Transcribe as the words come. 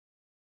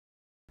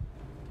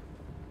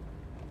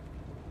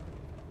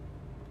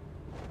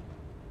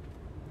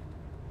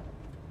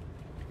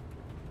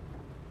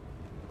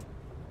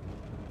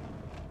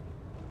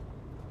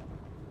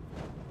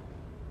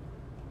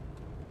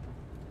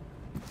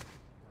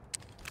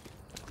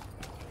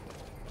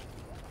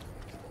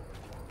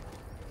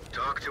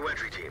Talk to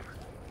entry team.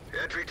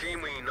 Entry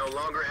team, we no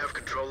longer have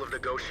control of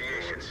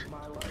negotiations.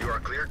 You are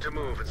cleared to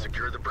move and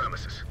secure the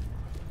premises.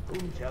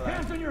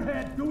 Hands on your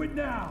head, do it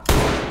now!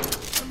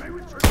 I may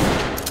return.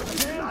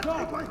 Hands Take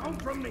up! my home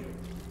from me.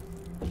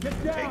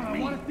 Get down, Take I me.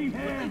 want to see But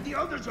leave hands! the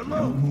others Don't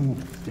alone.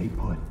 move. Stay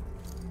put.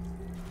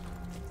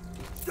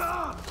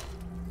 Stop!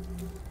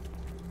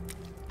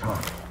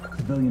 Talk.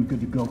 Civilian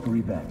good to go for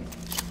evac.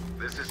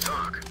 This is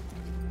Talk.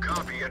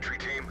 Copy, entry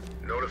team.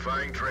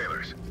 Notifying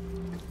trailers.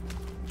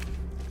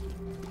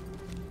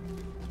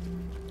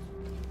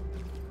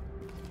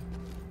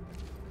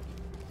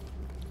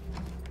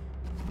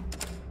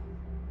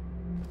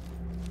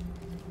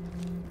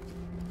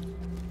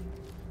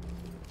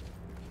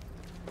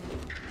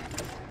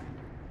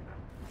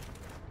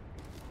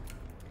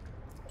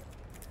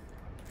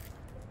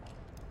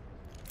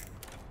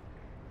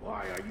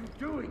 Why are you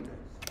doing this?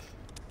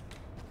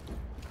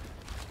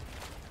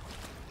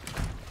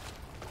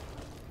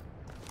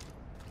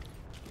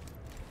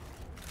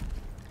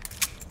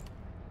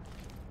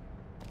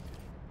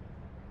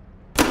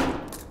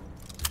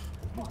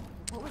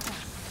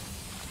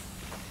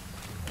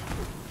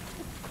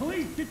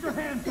 Police, get your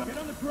hands up! Get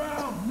on the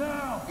ground,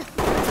 now!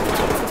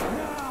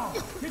 Now!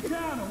 Get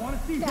down, I want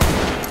to see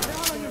hands!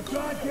 Down on your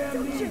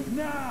goddamn knees,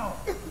 now!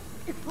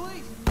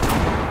 Police!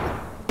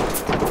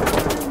 Down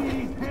on your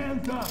knees,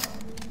 hands up!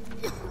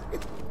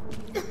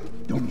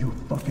 Don't you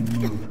fucking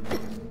move.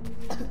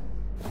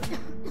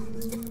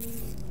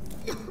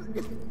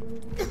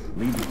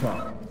 Leave the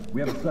talk. We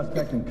have a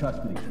suspect in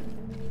custody.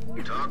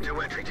 Talk to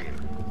entry team.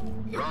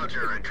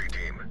 Roger, entry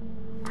team.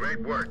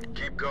 Great work.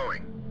 Keep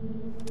going.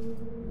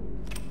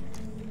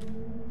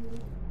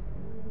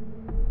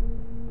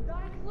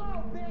 Die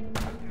slow, bitch!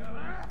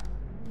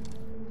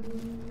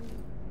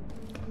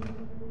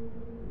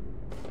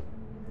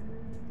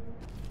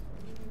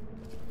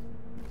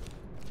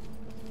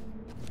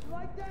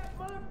 Like that,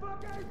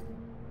 motherfuckers!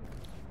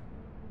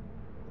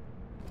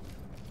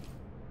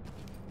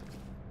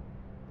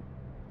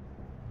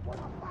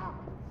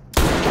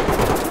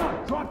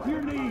 Stop! Drop to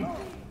your knees!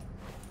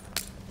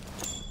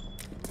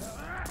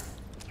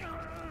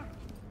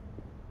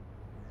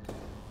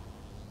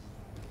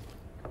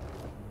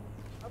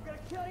 I'm gonna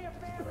kill your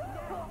family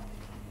now!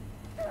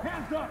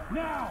 Hands up,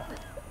 now!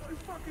 You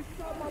fucking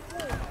stole my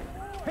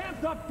boy!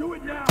 Hands up, do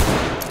it now!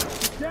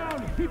 Get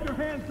down and keep your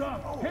hands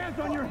up! Hands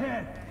on your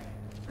head!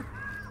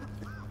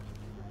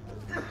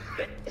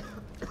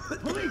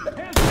 Police,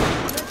 hands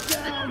up! Get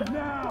down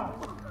now!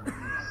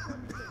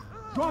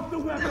 Drop the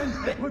weapon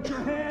and put your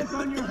hands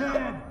on your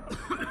head!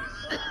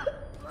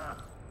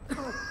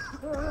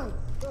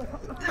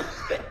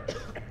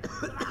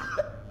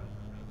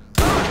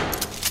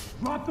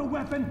 Drop the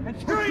weapon and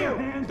put your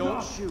hands Don't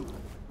up! shoot!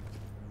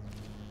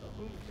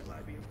 Whom shall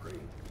I be afraid?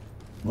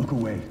 Look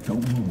away.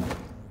 Don't move.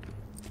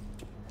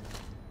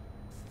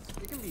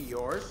 It can be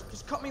yours.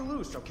 Just cut me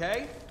loose,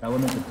 okay?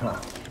 Element to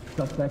talk.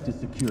 Suspect is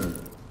secured.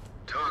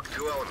 Talk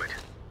to element.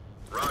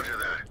 Roger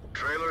that.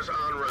 Trailers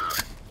en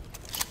route.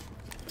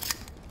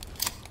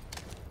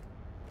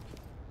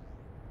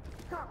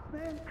 Cop,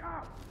 man,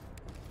 cop!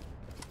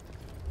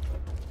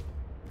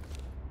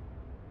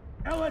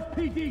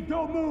 LSPD,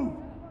 don't move!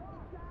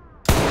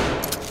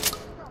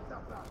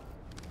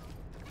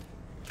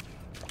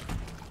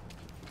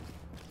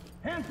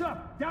 Hands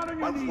up! Down on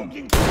your I'm knees!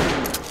 fucking...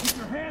 Keep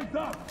your hands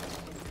up!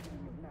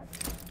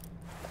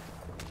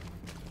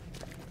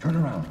 Turn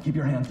around. Keep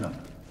your hands up.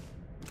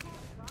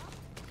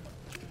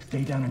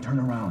 Stay down and turn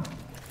around.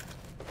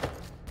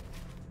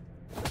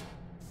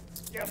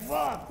 Give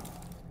up!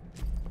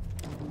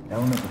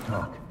 Element to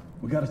talk.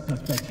 We got a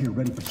suspect here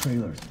ready for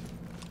trailers.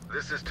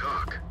 This is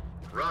Talk.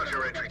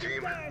 Roger, entry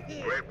team.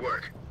 Great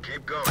work.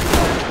 Keep going.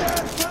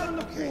 Down on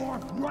the floor,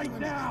 right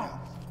now!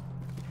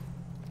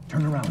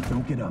 Turn around.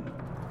 Don't get up.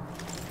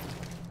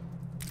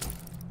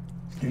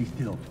 Stay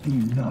still. Do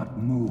not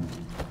move.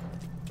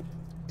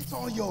 It's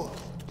all yours.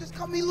 Just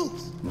cut me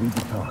loose. Leave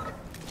the talk.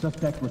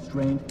 Suspect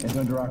restrained and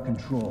under our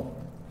control.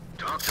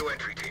 Talk to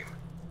entry team.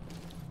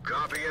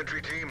 Copy,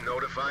 entry team.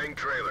 Notifying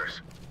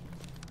trailers.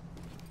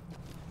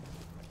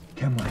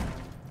 Chemline.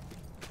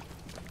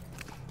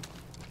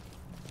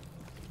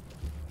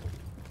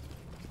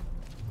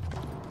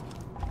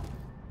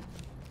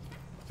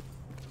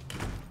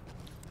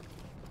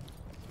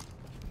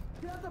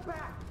 Get out the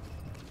back!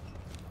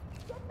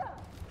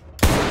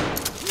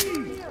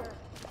 Please!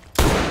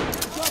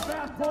 Hands up,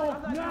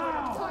 asshole!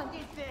 Now! Fuck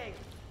these things!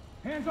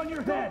 Hands on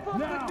your head, Don't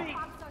fuck now! with me!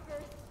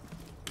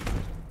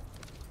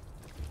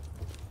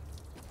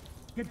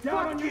 Get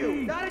down on Fuck your you!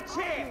 knees! Not a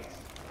chance!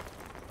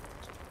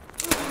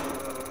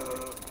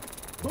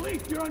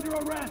 Police, you're under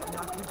arrest!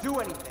 Not gonna do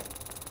anything!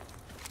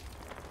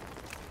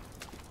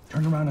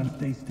 Turn around and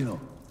stay still.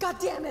 God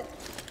damn it!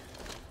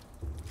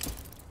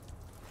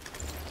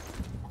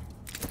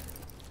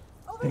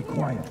 Stay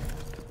quiet.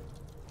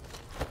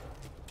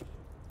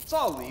 It's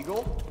all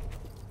legal.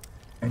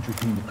 Entry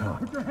team to talk.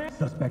 Put your hands-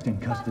 Suspect in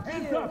custody.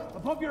 Hands up,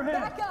 above your head!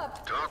 Back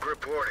up! Talk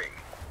reporting.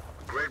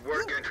 Great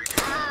work, entry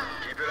team.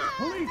 Keep it up.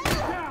 Police, get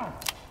down!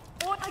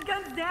 Oh, my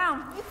gun's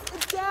down!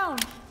 It's down!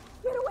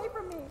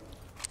 from me!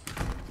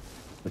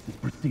 This is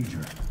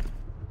procedure.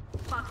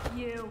 Fuck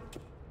you.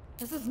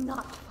 This is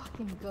not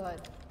fucking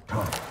good.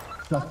 Talk.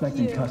 Suspect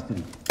in you.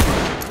 custody.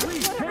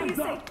 Please, Whatever you hands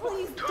say, up!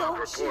 please Talk don't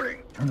reporting.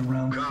 shoot. Turn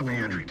around Copy, slowly.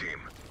 entry team.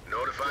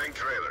 Notifying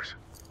trailers.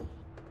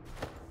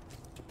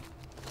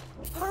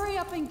 Hurry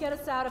up and get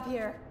us out of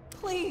here.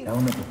 Please.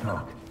 Elemental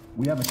talk.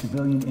 We have a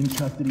civilian in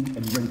custody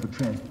and ready for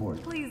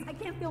transport. Please, I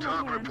can't feel my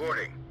Talk hands.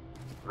 reporting.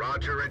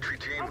 Roger, entry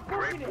team. I'm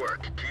Great working it.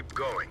 work. Keep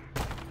going.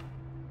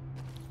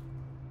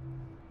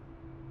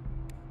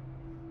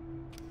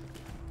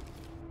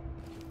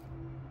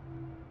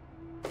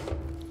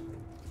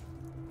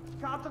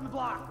 Cops on the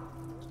block.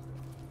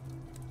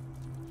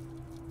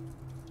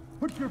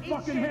 Put your Eat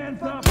fucking shit, hands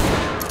fuck up!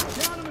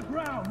 Down on the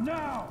ground,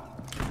 now!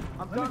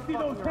 I'm Let me done see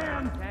fucking those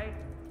around, hands. okay?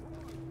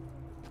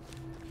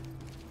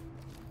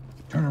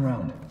 Turn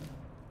around.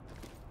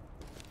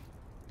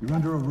 You're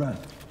under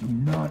arrest. Do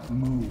not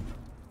move.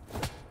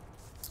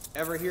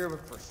 Ever hear of a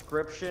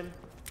prescription?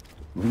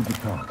 Lead the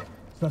talk.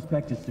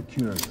 Suspect is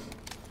secured.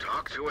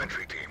 Talk to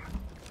entry team.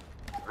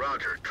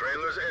 Roger,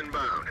 trailers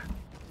inbound.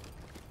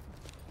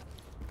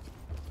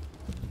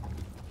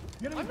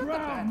 Get on I'm the not the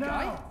ground, bad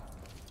guy. now!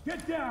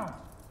 Get down!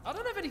 I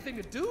don't have anything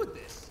to do with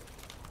this.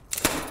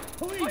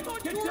 Police, I'm on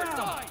get your down!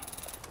 side.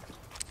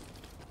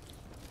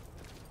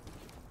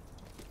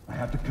 I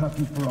have to cuff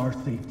you for our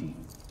safety.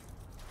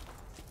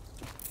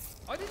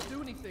 I didn't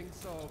do anything,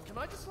 so can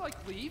I just like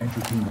leave?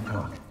 Entry team to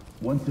talk.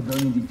 One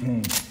civilian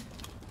detained.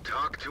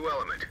 Talk to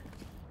element.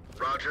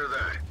 Roger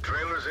that.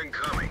 Trailers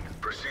incoming.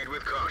 Proceed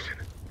with caution.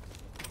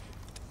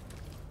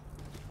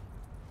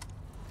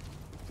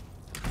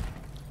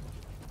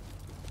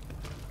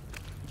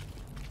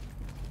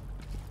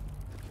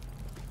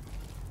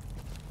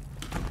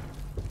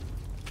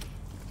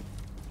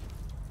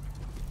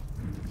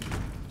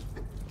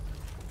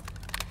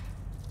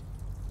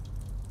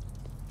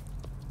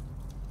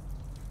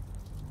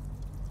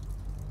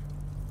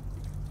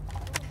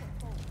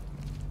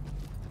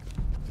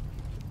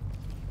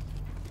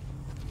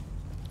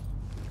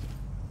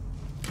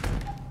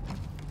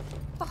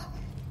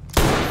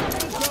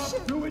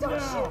 Don't Do it don't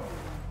now! shoot.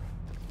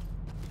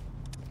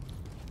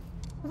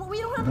 Well, we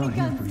don't have I'm any not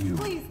here guns. for you.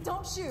 Please,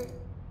 don't shoot.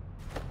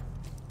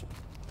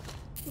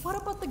 What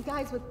about the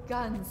guys with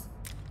guns?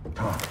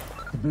 Talk.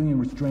 Civilian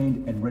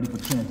restrained and ready for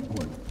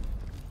transport.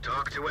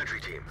 Talk to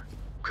entry team.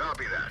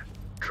 Copy that.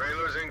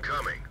 Trailers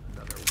incoming.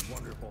 Another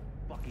wonderful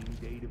fucking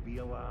day to be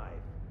alive.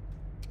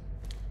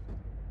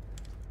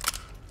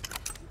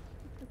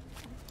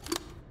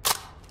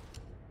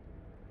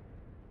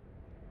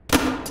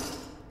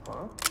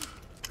 Huh?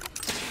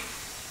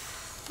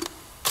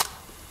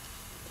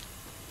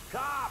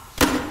 Cops!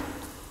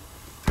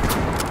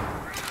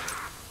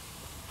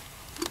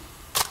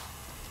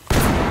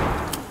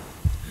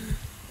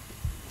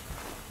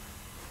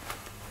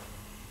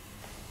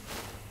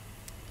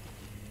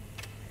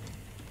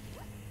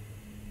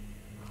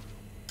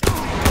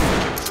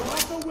 Drop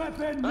the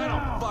weapon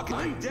now! fucking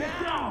Please,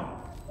 get down!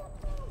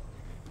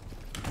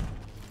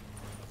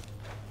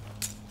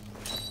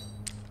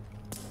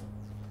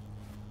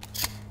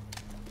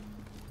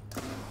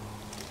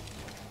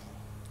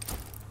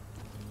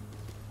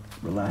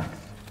 Relax.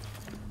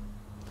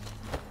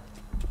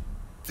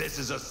 This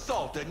is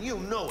assault and you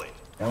know it!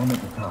 Element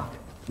to talk.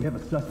 We have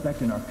a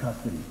suspect in our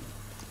custody.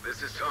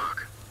 This is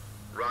Talk.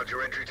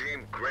 Roger, entry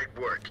team. Great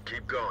work.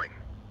 Keep going.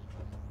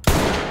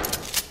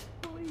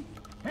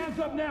 Hands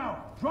up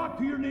now! Drop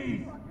to your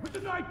knees! Put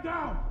the knife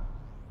down!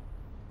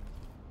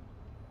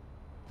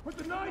 Put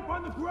the knife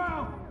on the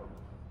ground!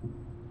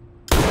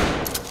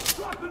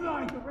 Drop the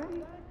knife!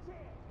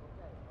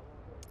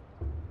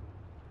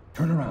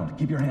 Turn around.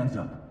 Keep your hands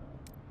up.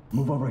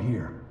 Move over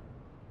here.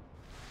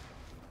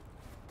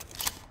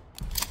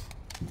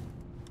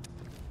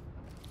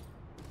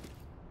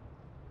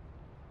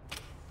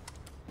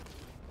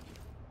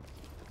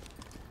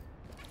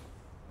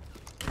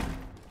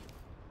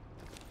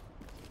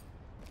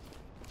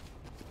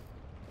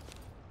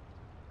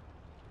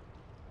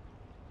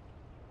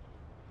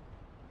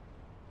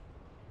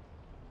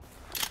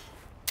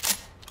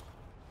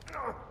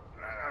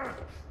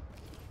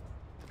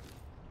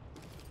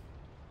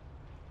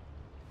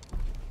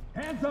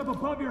 Hands up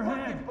above your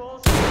head!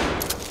 Bullshit.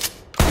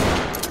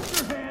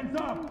 Put your hands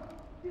up!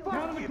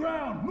 Down on the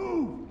ground!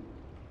 Move!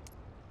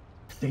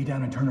 Stay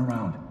down and turn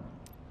around.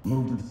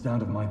 Move to the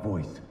sound of my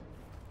voice.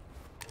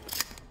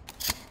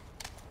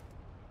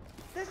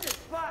 This is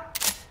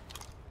fucked.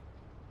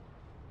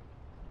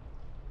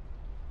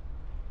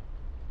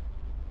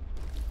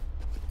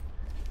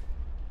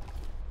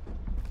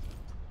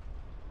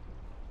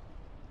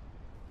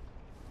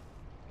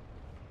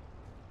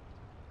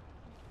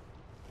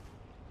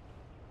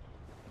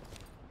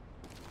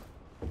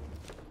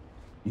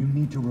 You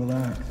need to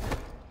relax.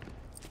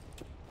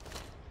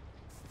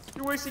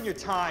 You're wasting your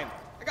time.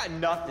 I got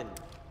nothing.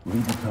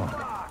 Lead the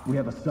talk. We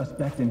have a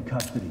suspect in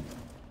custody.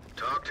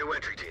 Talk to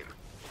entry team.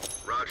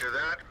 Roger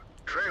that.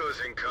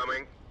 Trailers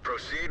incoming.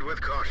 Proceed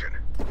with caution.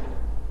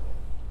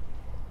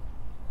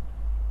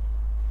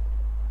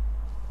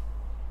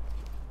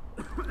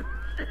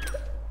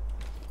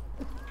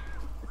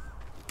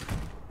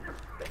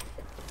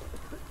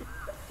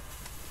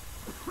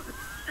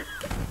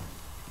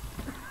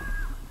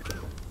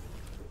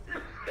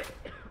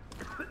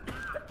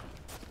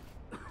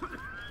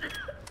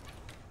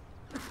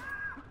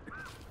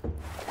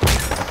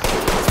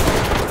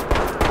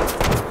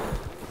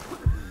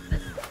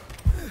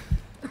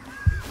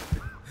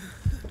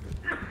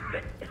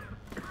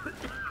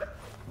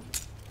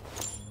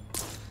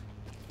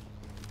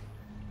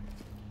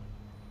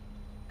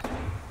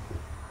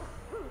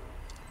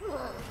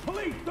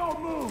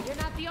 Don't move! You're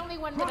not the only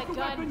one with Drop a the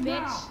gun, weapon bitch.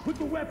 now! Put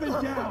the weapon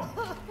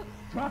down!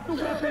 Drop the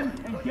weapon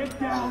and get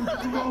down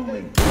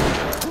slowly!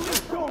 Police,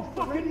 don't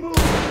fucking move!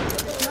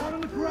 Get down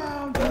on the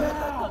ground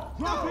now!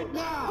 Drop it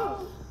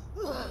now!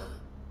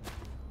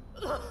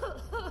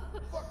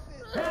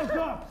 Hands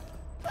up!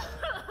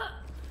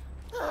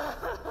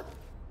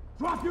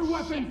 Drop your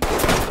weapon!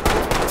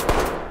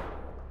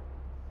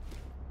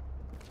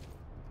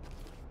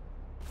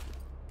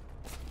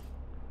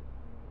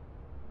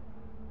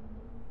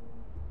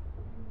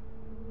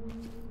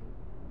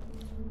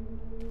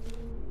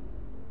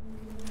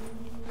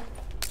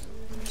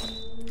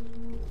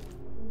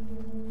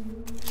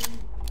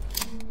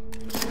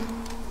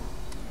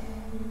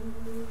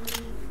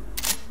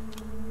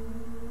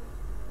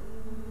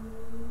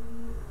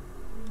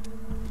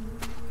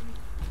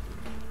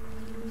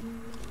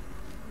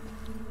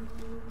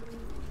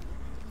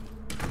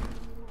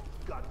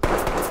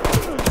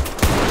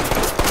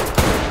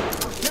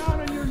 Down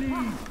on your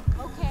knees!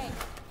 Okay.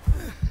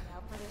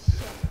 Now for this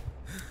shit.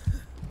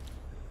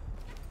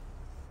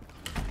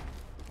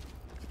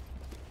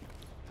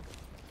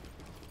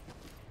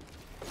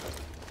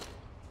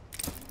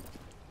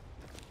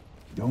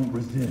 Don't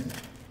resist.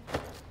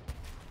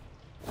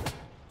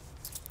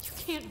 You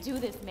can't do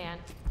this, man.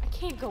 I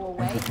can't go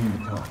away. Enter team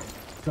to talk.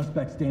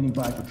 Suspect standing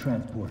by for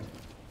transport.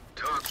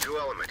 Talk to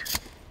Element.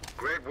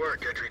 Great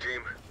work, entry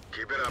team.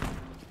 Keep it up.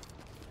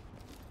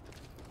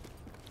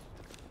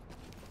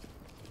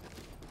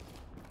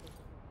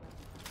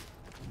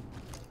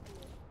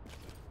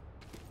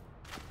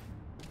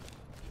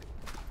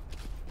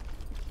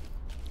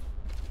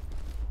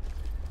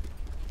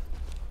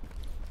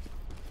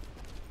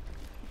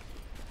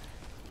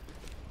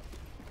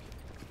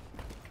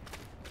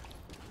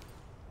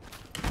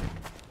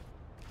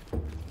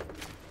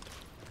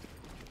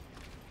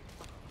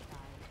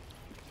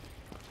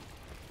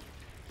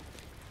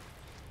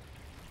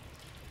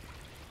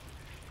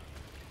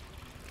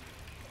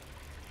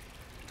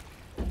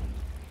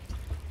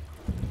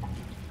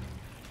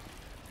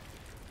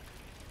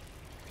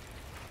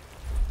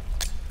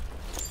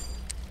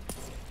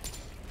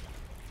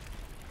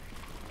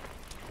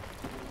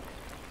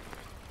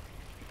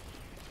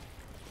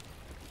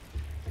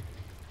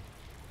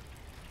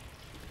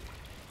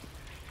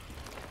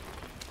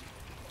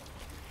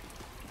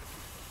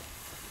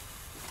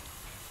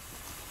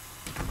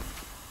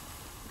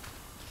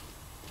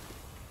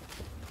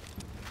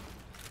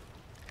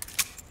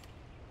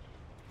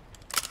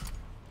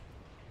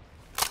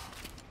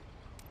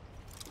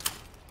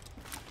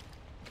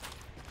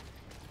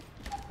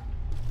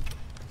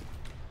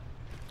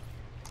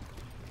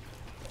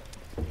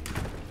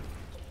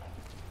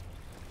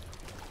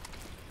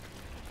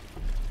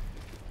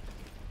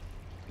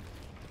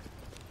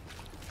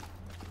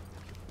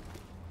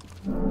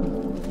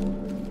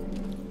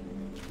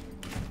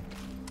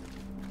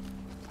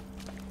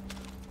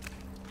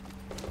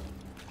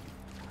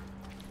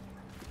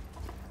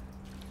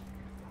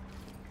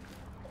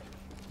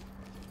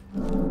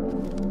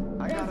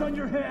 Hands on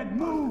your head,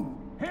 move!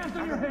 Hands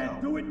on your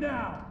head, do it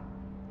now!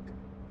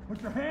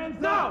 Put your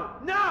hands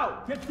up! No! No!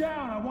 Get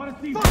down, I want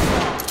to see Fuck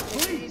off!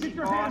 Police, Easy, get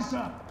your boss. hands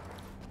up!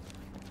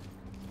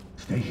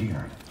 Stay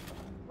here.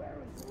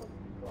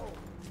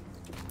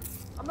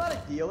 I'm not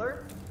a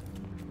dealer.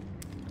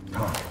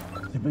 Talk.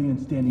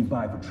 Civilians standing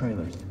by for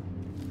trailers.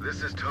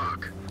 This is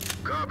Talk.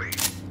 Copy.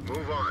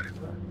 Move on.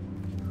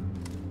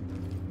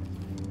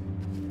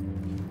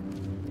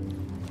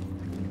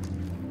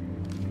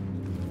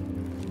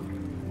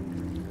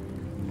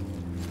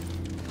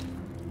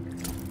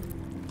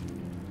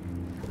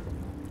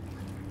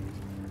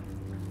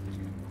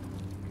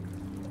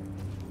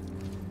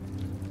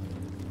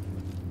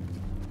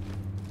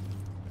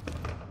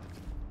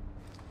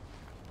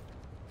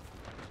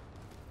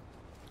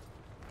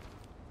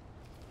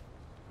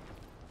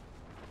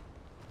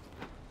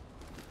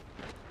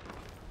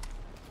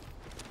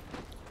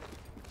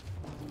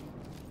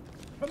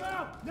 Come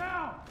out,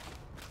 now!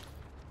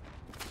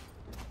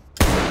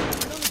 Get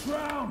on the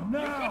ground, You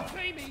now! could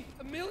pay me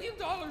 $1 million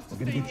to We're stay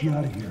gonna get you here.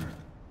 out of here.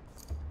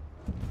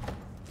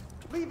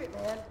 Leave it,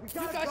 man. We You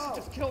gotta guys go. should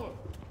just kill him.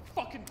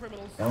 Fucking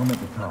criminals. Element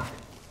to talk.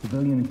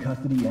 Civilian in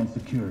custody and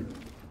secured.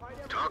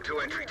 Talk to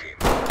entry team.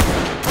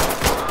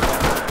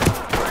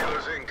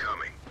 Trailers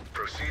incoming.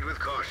 Proceed with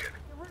caution.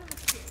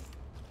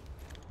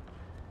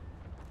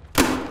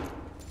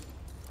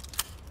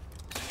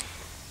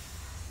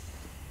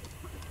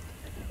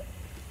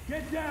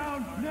 Get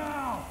down,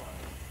 now!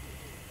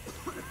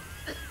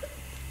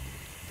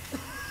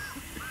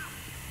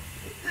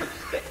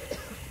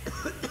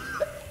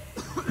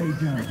 Stay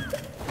down.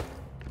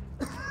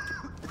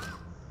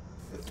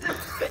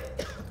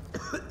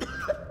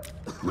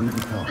 Leave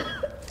the car.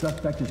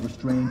 Suspect is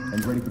restrained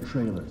and ready for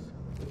trailers.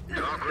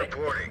 Talk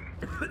reporting.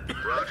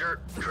 Roger.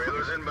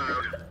 Trailers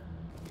inbound.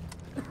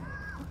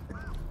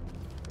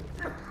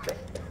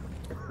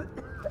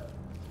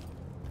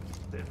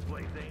 This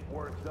place ain't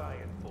worth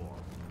dying for.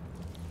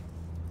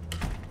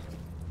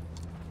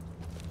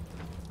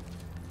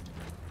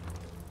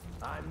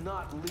 I'm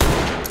not leaving.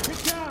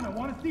 Get down, I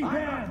want to see I'm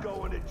hands! not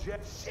going to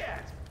jet. Shit!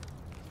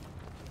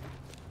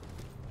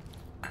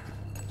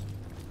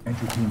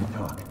 Entry team to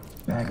talk.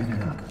 Bagging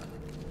it up.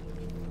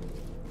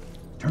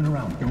 Turn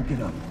around, don't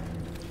get up.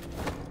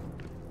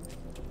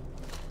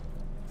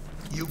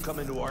 You come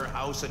into our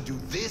house and do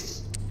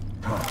this?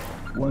 Talk.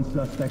 One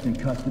suspect in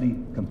custody,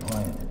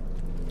 compliant.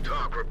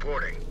 Talk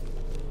reporting.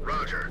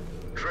 Roger.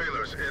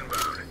 Trailers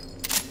inbound.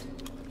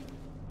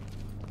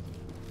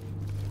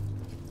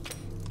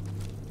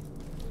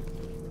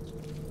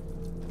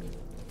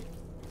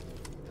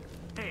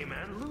 Hey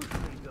man,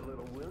 loosen these a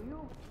little, will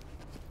you?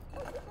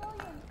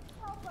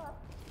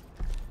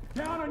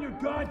 Down on your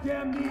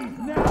goddamn knees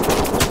now!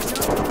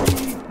 Down on your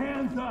knees,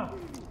 hands up!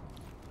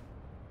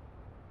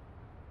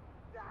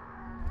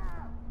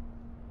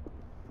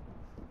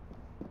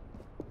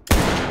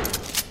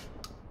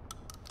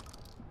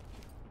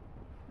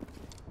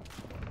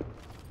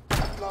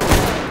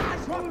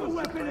 Drop the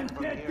weapon and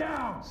get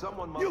down!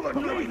 Someone must You have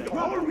look really like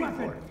drop the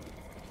weapon!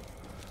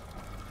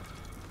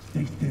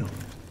 Stay still.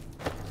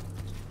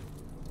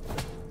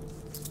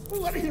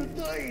 What are you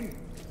doing?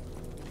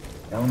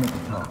 Element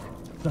to talk.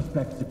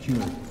 Suspect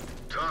secured.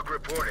 Talk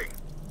reporting.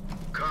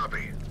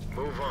 Copy.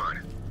 Move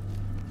on.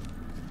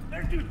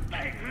 They're too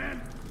tight,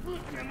 man!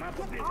 Loosen them up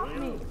a bit, Off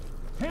me!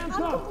 Hands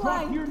I'm up! Drop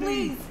blind, your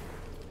please! knees!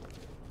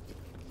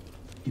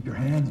 Keep your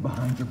hands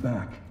behind your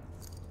back.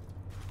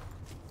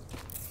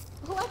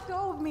 Let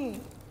go of me!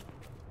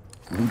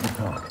 Lead the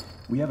talk.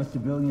 We have a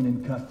civilian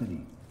in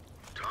custody.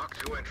 Talk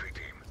to entry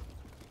team.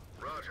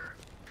 Roger.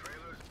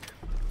 Trailers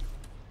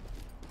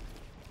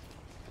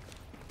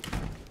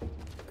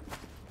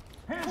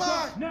Hands Why?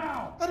 up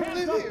now! I don't Hands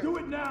live up! here. Do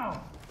it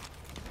now!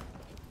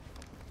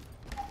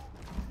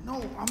 No,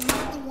 I'm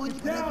not the one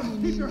Get whenever you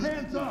down! need Keep your me.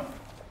 hands up!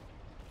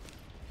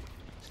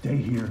 Stay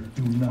here.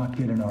 Do not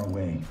get in our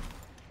way.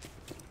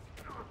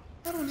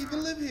 I don't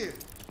even live here.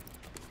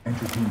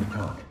 Entry team to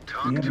talk.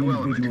 Talk We have to an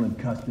individual in element.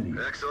 custody.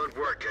 Excellent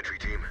work, entry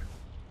team.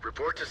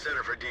 Report to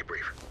center for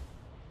debrief.